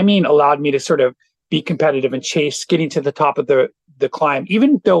 and climbing allowed me to sort of be competitive and chase getting to the top of the climb.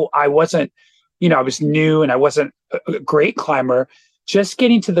 Even though I wasn't, I was new and I wasn't a great climber, just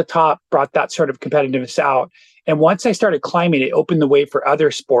getting to the top brought that sort of competitiveness out. And once I started climbing, it opened the way for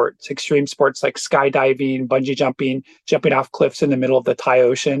other sports, extreme sports like skydiving, bungee jumping, jumping off cliffs in the middle of the Thai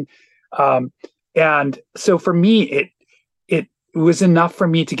Ocean. And so for me, it was enough for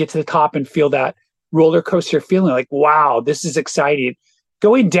me to get to the top and feel that roller coaster feeling, like, wow, this is exciting.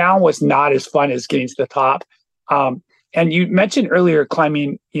 Going down was not as fun as getting to the top. And you mentioned earlier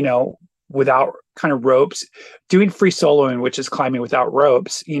climbing, without kind of ropes, doing free soloing, which is climbing without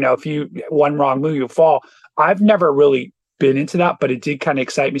ropes. If you one wrong move, you fall. I've never really been into that, but it did kind of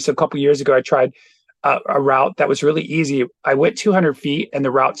excite me. So a couple of years ago, I tried a route that was really easy. I went 200 feet and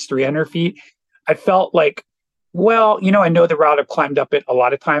the route's 300 feet. I felt like, well, I know the route, I've climbed up it a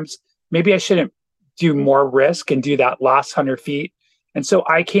lot of times. Maybe I shouldn't do more risk and do that last 100 feet. And so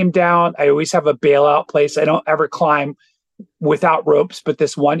I came down. I always have a bailout place. I don't ever climb without ropes, but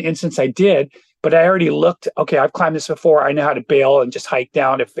this one instance I did. But I already looked, okay, I've climbed this before. I know how to bail and just hike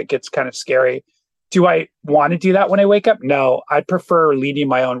down if it gets kind of scary. Do I want to do that when I wake up? No, I prefer leading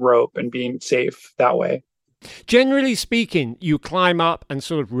my own rope and being safe that way. Generally speaking, you climb up and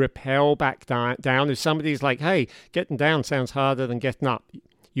sort of rappel back down. If somebody's like, hey, getting down sounds harder than getting up,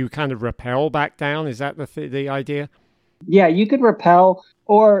 you kind of rappel back down. Is that the idea? Yeah, you could rappel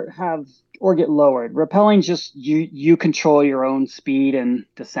or get lowered. Rappelling just you control your own speed and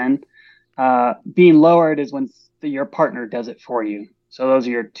descent. Being lowered is when your partner does it for you. So those are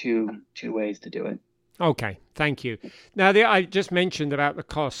your two ways to do it. Okay, thank you. Now, I just mentioned about the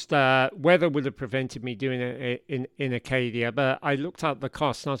cost. Weather would have prevented me doing it in Acadia, but I looked up the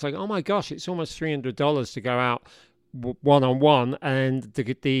cost and I was like, oh my gosh, it's almost $300 to go out one-on-one, and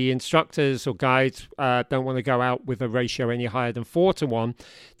the instructors or guides don't want to go out with a ratio any higher than 4-to-1.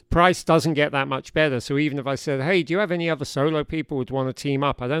 Price doesn't get that much better. So even if I said, hey, do you have any other solo people who would want to team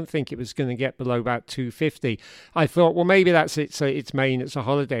up? I don't think it was going to get below about $250. I thought, well, maybe that's it's Maine, it's a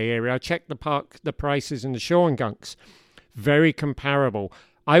holiday area. I checked the prices in the Shorengunks. Very comparable.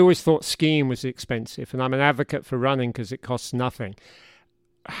 I always thought skiing was expensive, and I'm an advocate for running because it costs nothing.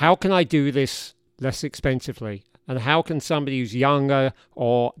 How can I do this less expensively? And how can somebody who's younger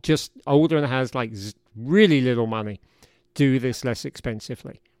or just older and has like really little money do this less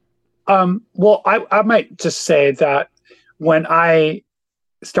expensively? Well, I might just say that when I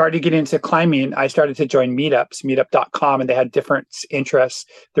started getting into climbing, I started to join meetups, meetup.com, and they had different interests.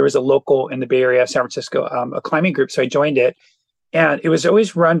 There was a local in the Bay Area, San Francisco, a climbing group. So I joined it, and it was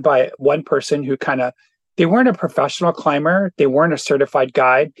always run by one person who they weren't a professional climber. They weren't a certified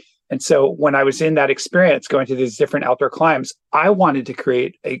guide. And so when I was in that experience, going to these different outdoor climbs, I wanted to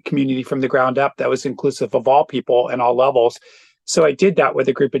create a community from the ground up that was inclusive of all people and all levels. So I did that with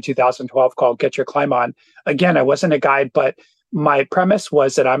a group in 2012 called Get Your Climb On. Again, I wasn't a guide, but my premise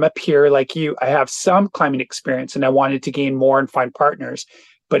was that I'm a peer like you. I have some climbing experience and I wanted to gain more and find partners,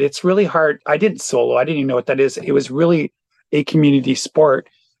 but it's really hard. I didn't solo. I didn't even know what that is. It was really a community sport.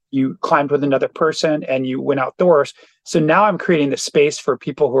 You climbed with another person and you went outdoors. So now I'm creating the space for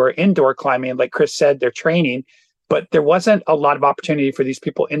people who are indoor climbing. Like Chris said, they're training, but there wasn't a lot of opportunity for these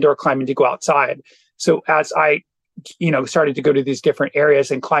people indoor climbing to go outside. So as I started to go to these different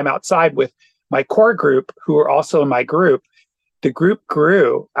areas and climb outside with my core group, who are also in my group, the group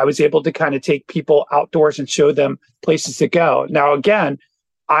grew. I was able to kind of take people outdoors and show them places to go. Now, again,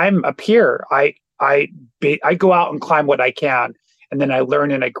 I'm a peer. I go out and climb what I can, and then I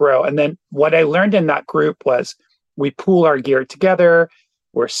learn and I grow. And then what I learned in that group was we pool our gear together.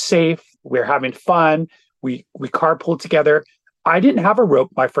 We're safe. We're having fun. We carpool together. I didn't have a rope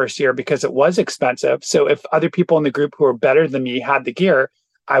my first year because it was expensive. So if other people in the group who were better than me had the gear,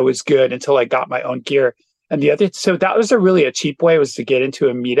 I was good until I got my own gear. And so that was a cheap way, was to get into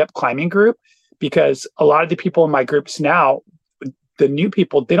a meetup climbing group, because a lot of the people in my groups now, the new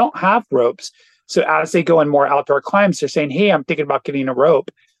people, they don't have ropes. So as they go on more outdoor climbs, they're saying, hey, I'm thinking about getting a rope.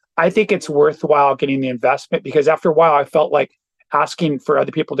 I think it's worthwhile getting the investment, because after a while, I felt like asking for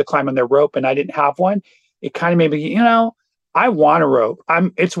other people to climb on their rope and I didn't have one. It kind of made me, I want a rope.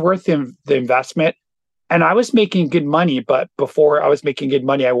 It's worth the investment. And I was making good money, but before I was making good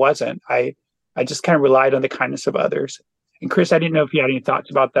money, I wasn't. I just kind of relied on the kindness of others. And Chris, I didn't know if you had any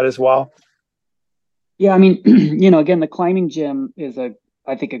thoughts about that as well. Yeah, I mean, again, the climbing gym is I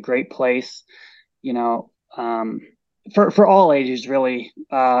think a great place, for all ages, really.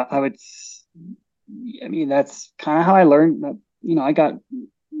 That's kind of how I learned that, I got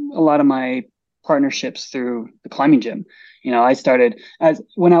a lot of my partnerships through the climbing gym. I started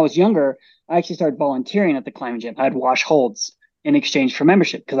when I was younger, I actually started volunteering at the climbing gym. I'd wash holds in exchange for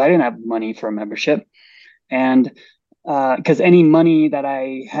membership because I didn't have money for a membership. And because any money that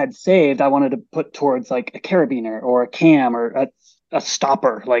I had saved, I wanted to put towards like a carabiner or a cam or a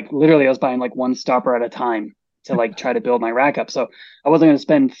stopper. Like literally I was buying like one stopper at a time to like try to build my rack up. So I wasn't going to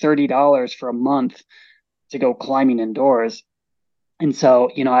spend $30 for a month to go climbing indoors. And so,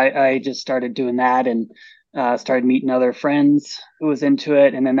 I just started doing that and started meeting other friends who was into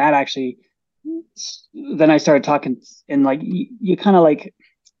it. And then then I started talking, and like, you kind of like,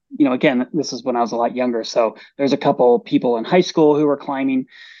 again, this is when I was a lot younger. So there's a couple people in high school who were climbing.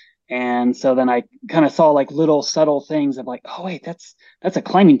 And so then I kind of saw like little subtle things of like, oh, wait, that's a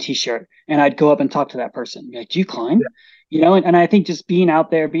climbing t-shirt. And I'd go up and talk to that person. Be like, do you climb? Yeah. And I think just being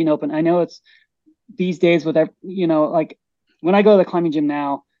out there, being open, I know it's these days with, like, when I go to the climbing gym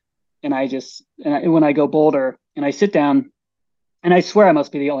now when I go Boulder and I sit down, and I swear I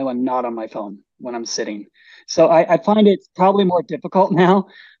must be the only one not on my phone when I'm sitting. So I find it's probably more difficult now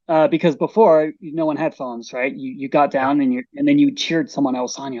because before no one had phones, right? You got down and then you cheered someone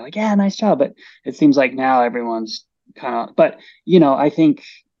else on. You're like, yeah, nice job. But it seems like now everyone's kind of, but I think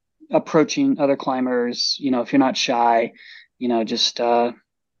approaching other climbers, if you're not shy, just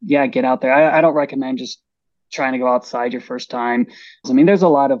get out there. I don't recommend just trying to go outside your first time. I mean, there's a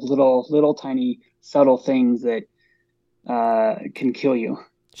lot of little tiny subtle things that can kill you.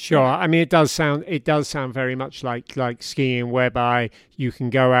 Sure. I mean, it does sound very much like skiing, whereby you can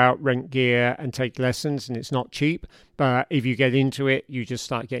go out, rent gear, and take lessons, and it's not cheap. But if you get into it, you just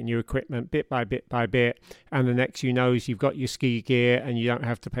start getting your equipment bit by bit by bit, and the next you know is you've got your ski gear, and you don't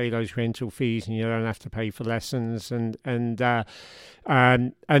have to pay those rental fees, and you don't have to pay for lessons, and then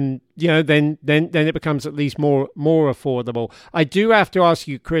it becomes at least more affordable. I do have to ask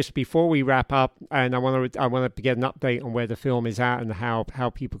you, Chris, before we wrap up, and I want to get an update on where the film is at and how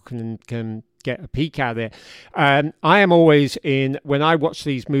people can get a peek at it. I am always when I watch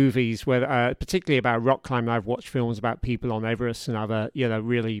these movies, where particularly about rock climbing, I've watched films about people on Everest and other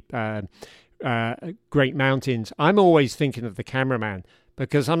really great mountains. I'm always thinking of the cameraman.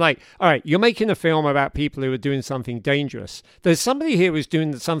 Because I'm like, all right, you're making a film about people who are doing something dangerous. There's somebody here who's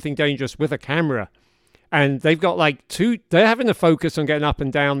doing something dangerous with a camera. And they've got they're having to focus on getting up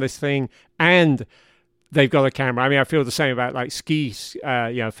and down this thing, and they've got a camera. I mean, I feel the same about ski,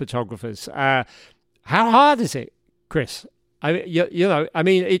 photographers. How hard is it, Chris?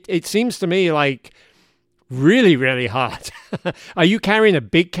 It seems to me like really, really hard. Are you carrying a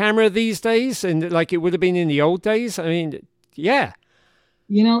big camera these days? And like it would have been in the old days? I mean, yeah.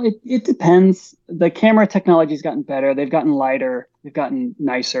 It depends. The camera technology has gotten better. They've gotten lighter. They've gotten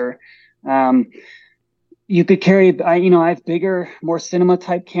nicer. You could carry, I have bigger, more cinema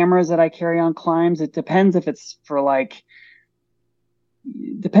type cameras that I carry on climbs. It depends if it's for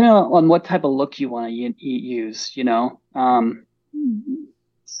depending on what type of look you want to use,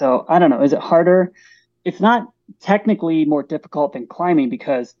 So I don't know. Is it harder? It's not technically more difficult than climbing,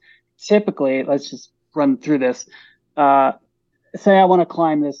 because typically, let's just run through this. Say I want to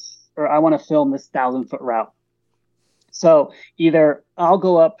climb this, or I want to film this 1,000-foot route. So either I'll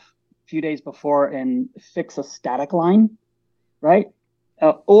go up a few days before and fix a static line, right?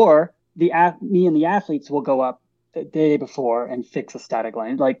 Or me and the athletes will go up the day before and fix a static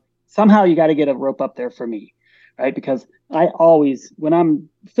line. Like somehow you got to get a rope up there for me, right? Because when I'm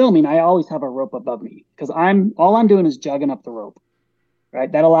filming, I always have a rope above me, because all I'm doing is jugging up the rope, right?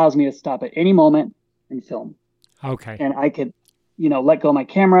 That allows me to stop at any moment and film. Okay. And I could let go of my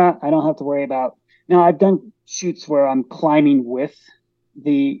camera. I don't have to worry about. Now, I've done shoots where I'm climbing with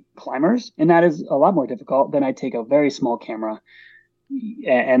the climbers, and that is a lot more difficult. Then I take a very small camera,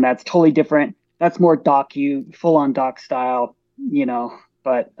 and that's totally different. That's more full on doc style,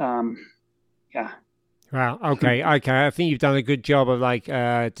 but yeah. Wow. Okay. I think you've done a good job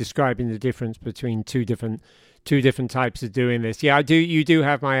of describing the difference between two different types of doing this. Yeah, I do. You do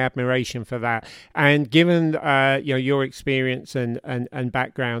have my admiration for that. And given your experience and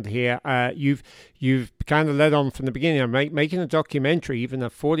background here, you've kind of led on from the beginning. Making a documentary, even a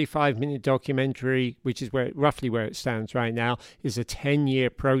 45-minute documentary, which is roughly where it stands right now, is a 10-year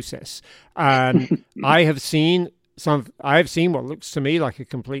process. I have seen what looks to me like a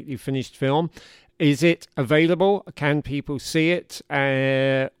completely finished film. Is it available? Can people see it?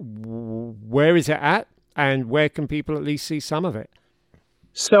 Where is it at? And where can people at least see some of it?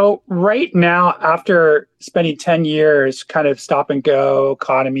 So right now, after spending 10 years, kind of stop and go,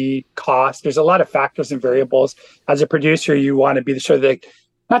 economy, cost, there's a lot of factors and variables. As a producer, you want to be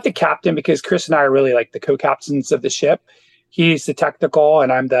not the captain, because Chris and I are really like the co-captains of the ship. He's the technical,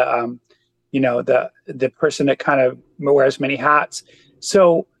 and I'm the, the person that kind of wears many hats.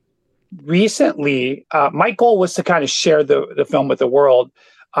 So recently, my goal was to kind of share the film with the world.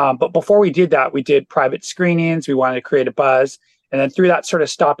 But before we did that, we did private screenings. We wanted to create a buzz. And then through that sort of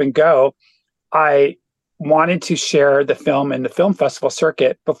stop and go, I wanted to share the film in the film festival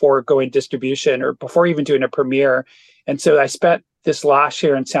circuit before going distribution, or before even doing a premiere. And so I spent this last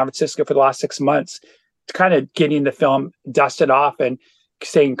year in San Francisco for the last 6 months kind of getting the film dusted off and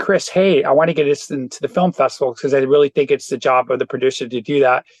saying, Chris, hey, I want to get this into the film festival, because I really think it's the job of the producer to do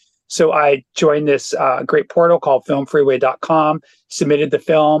that. So I joined this great portal called filmfreeway.com, submitted the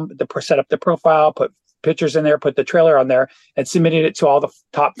film, set up the profile, put pictures in there, put the trailer on there, and submitted it to all the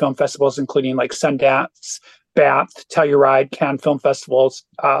top film festivals, including like Sundance, Banff, Telluride, Cannes Film Festivals,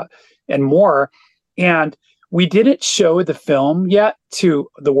 and more. And we didn't show the film yet to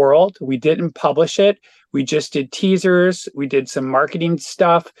the world. We didn't publish it. We just did teasers. We did some marketing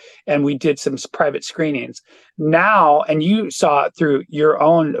stuff, and we did some private screenings. Now, and you saw it through your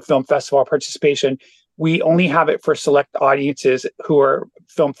own film festival participation, we only have it for select audiences who are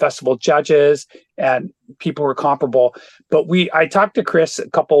film festival judges and people who are comparable. But I talked to Chris a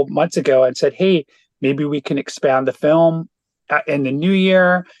couple months ago and said, hey, maybe we can expand the film in the new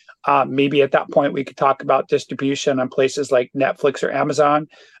year. Maybe at that point we could talk about distribution on places like Netflix or Amazon.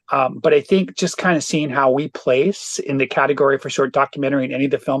 But I think just kind of seeing how we place in the category for short documentary in any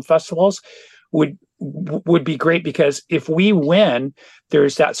of the film festivals would be great, because if we win,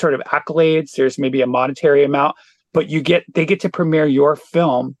 there's that sort of accolades, there's maybe a monetary amount, but they get to premiere your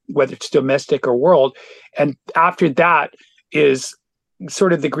film, whether it's domestic or world. And after that is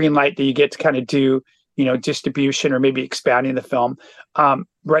sort of the green light that you get to kind of do, distribution or maybe expanding the film.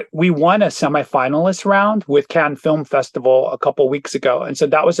 Right. We won a semifinalist round with Cannes Film Festival a couple of weeks ago. And so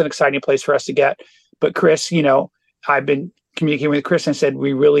that was an exciting place for us to get. But Chris, I've been communicating with Chris and said,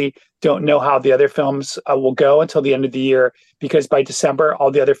 we really don't know how the other films will go until the end of the year, because by December,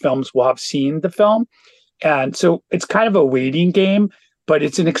 all the other films will have seen the film. And so it's kind of a waiting game, but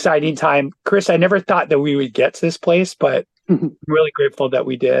it's an exciting time. Chris, I never thought that we would get to this place, but I'm really grateful that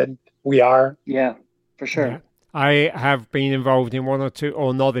we did. We are. Yeah, for sure. Yeah. I have been involved in one or two,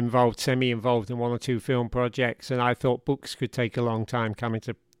 or not involved, semi-involved in one or two film projects, and I thought books could take a long time coming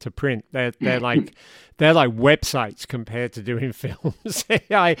to print. They're like websites compared to doing films.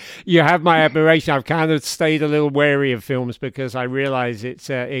 You have my admiration. I've kind of stayed a little wary of films because I realize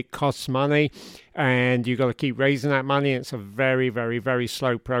it costs money, and you've got to keep raising that money. It's a very, very, very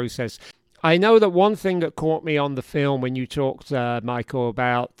slow process. I know that one thing that caught me on the film when you talked, Michael,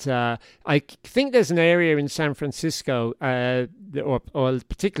 about, I think there's an area in San Francisco, or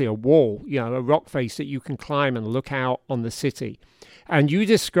particularly a wall, a rock face that you can climb and look out on the city. And you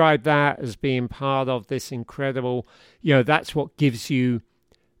described that as being part of this incredible, that's what gives you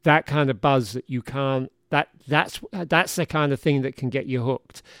that kind of buzz that you can't, that's the kind of thing that can get you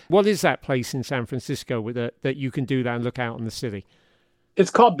hooked. What is that place in San Francisco that you can do that and look out on the city? It's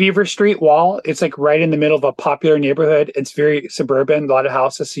called Beaver Street Wall. It's like right in the middle of a popular neighborhood. It's very suburban, a lot of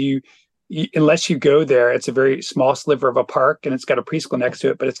houses. So you unless you go there, it's a very small sliver of a park, and it's got a preschool next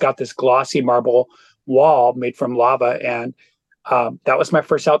to it, but it's got this glossy marble wall made from lava. And that was my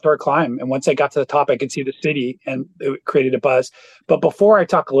first outdoor climb. And once I got to the top, I could see the city, and it created a buzz. But before I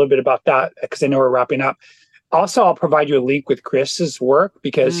talk a little bit about that, because I know we're wrapping up, also I'll provide you a link with Chris's work,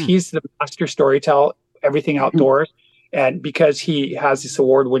 because he's the master storyteller, everything outdoors. And because he has this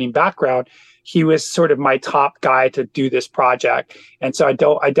award-winning background, he was sort of my top guy to do this project. And so I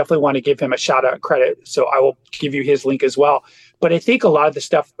definitely want to give him a shout out credit. So I will give you his link as well. But I think a lot of the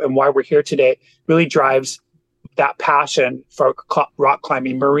stuff and why we're here today really drives that passion for rock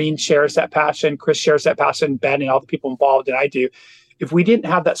climbing. Maureen shares that passion. Chris shares that passion. Ben and all the people involved, and I do. If we didn't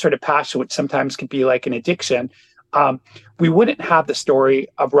have that sort of passion, which sometimes can be like an addiction, we wouldn't have the story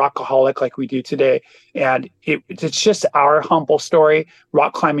of Rock-A-Holic like we do today. And it's just our humble story.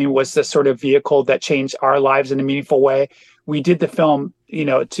 Rock climbing was the sort of vehicle that changed our lives in a meaningful way. We did the film,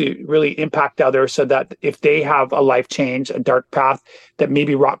 to really impact others, so that if they have a life change, a dark path, that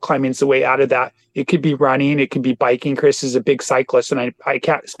maybe rock climbing is the way out of that. It could be running, it could be biking. Chris is a big cyclist, and I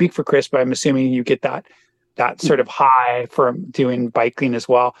can't speak for Chris, but I'm assuming you get that sort of high from doing biking as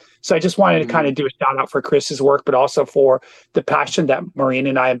well. So I just wanted to kind of do a shout out for Chris's work, but also for the passion that Maureen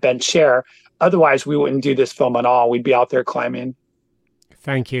and I and Ben share. Otherwise, we wouldn't do this film at all. We'd be out there climbing.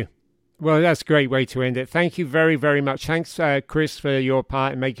 Thank you. Well, that's a great way to end it. Thank you very, very much. Thanks, Chris, for your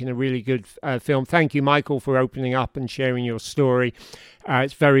part in making a really good film. Thank you, Michael, for opening up and sharing your story.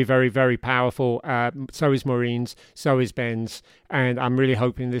 It's very, very, very powerful. So is Maureen's, so is Ben's. And I'm really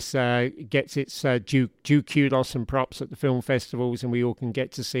hoping this gets its due kudos and props at the film festivals, and we all can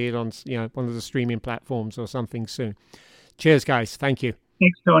get to see it on one of the streaming platforms or something soon. Cheers, guys. Thank you.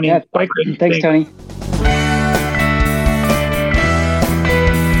 Thanks, Tony. Yeah. Bye, Chris. Thanks, Tony.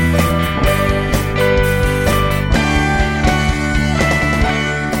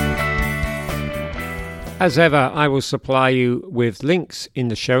 As ever, I will supply you with links in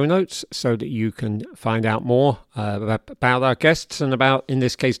the show notes so that you can find out more about our guests and about, in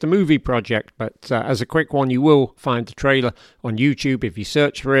this case, the movie project. But as a quick one, you will find the trailer on YouTube if you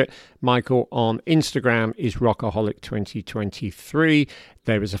search for it. Michael on Instagram is Rock-A-Holic 2023.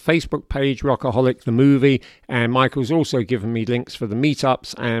 There is a Facebook page, Rock-A-Holic the movie, and Michael's also given me links for the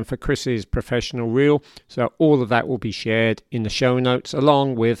meetups and for Chris's professional reel. So all of that will be shared in the show notes,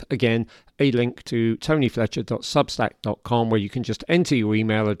 along with, again, a link to tonyfletcher.substack.com, where you can just enter your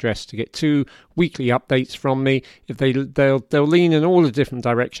email address to get 2 weekly updates from me. If they'll lean in all the different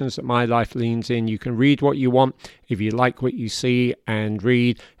directions that my life leans in. You can read what you want. If you like what you see and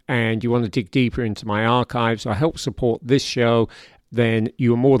read, and you want to dig deeper into my archives or help support this show, then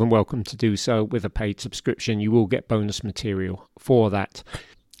you are more than welcome to do so with a paid subscription. You will get bonus material for that.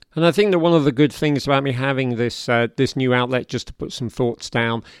 And I think that one of the good things about me having this this new outlet, just to put some thoughts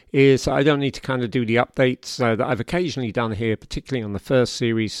down, is I don't need to kind of do the updates that I've occasionally done here, particularly on the first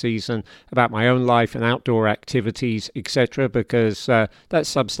series season, about my own life and outdoor activities, etc., because that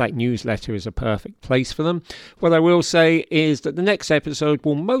Substack newsletter is a perfect place for them. What I will say is that the next episode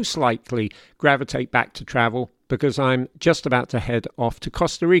will most likely gravitate back to travel, because I'm just about to head off to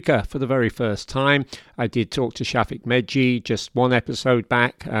Costa Rica for the very first time. I did talk to Shafiq Medji just one episode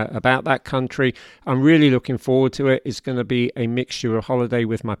back about that country. I'm really looking forward to it. It's going to be a mixture of holiday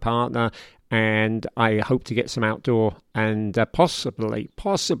with my partner, and I hope to get some outdoor and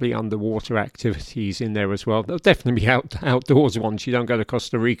possibly underwater activities in there as well. There'll definitely be outdoors ones. You don't go to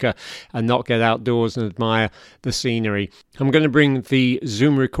Costa Rica and not get outdoors and admire the scenery. I'm going to bring the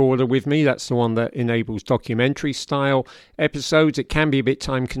Zoom recorder with me. That's the one that enables documentary style episodes. It can be a bit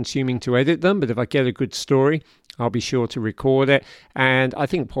time consuming to edit them, but if I get a good story, I'll be sure to record it. And I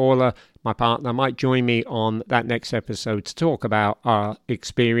think Paula, my partner, might join me on that next episode to talk about our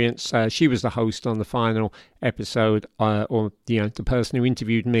experience. She was the host on the final episode, the person who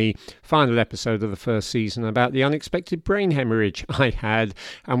interviewed me, final episode of the first season, about the unexpected brain hemorrhage I had,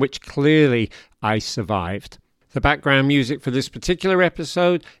 and which clearly I survived. The background music for this particular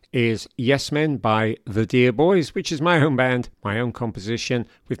episode is Yes Men by The Dear Boys, which is my own band, my own composition,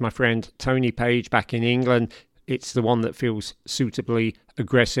 with my friend Tony Page back in England. It's the one that feels suitably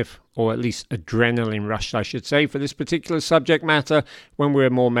aggressive, or at least adrenaline rushed, I should say, for this particular subject matter. When we're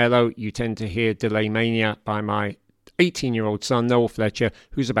more mellow, you tend to hear Delay Mania by my 18-year-old son, Noel Fletcher,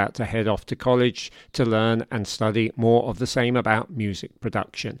 who's about to head off to college to learn and study more of the same about music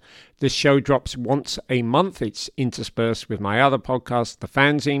production. This show drops once a month. It's interspersed with my other podcast, the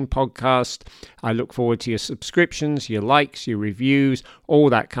Fanzine podcast. I look forward to your subscriptions, your likes, your reviews, all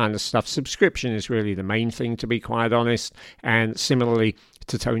that kind of stuff. Subscription is really the main thing, to be quite honest. And similarly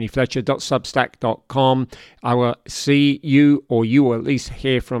to tonyfletcher.substack.com. I will see you, or you will at least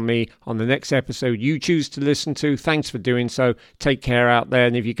hear from me on the next episode you choose to listen to. Thanks for doing so. Take care out there.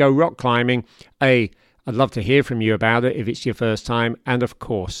 And if you go rock climbing, I'd love to hear from you about it if it's your first time. And of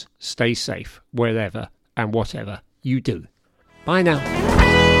course, stay safe wherever and whatever you do. Bye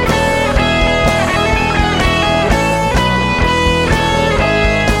now.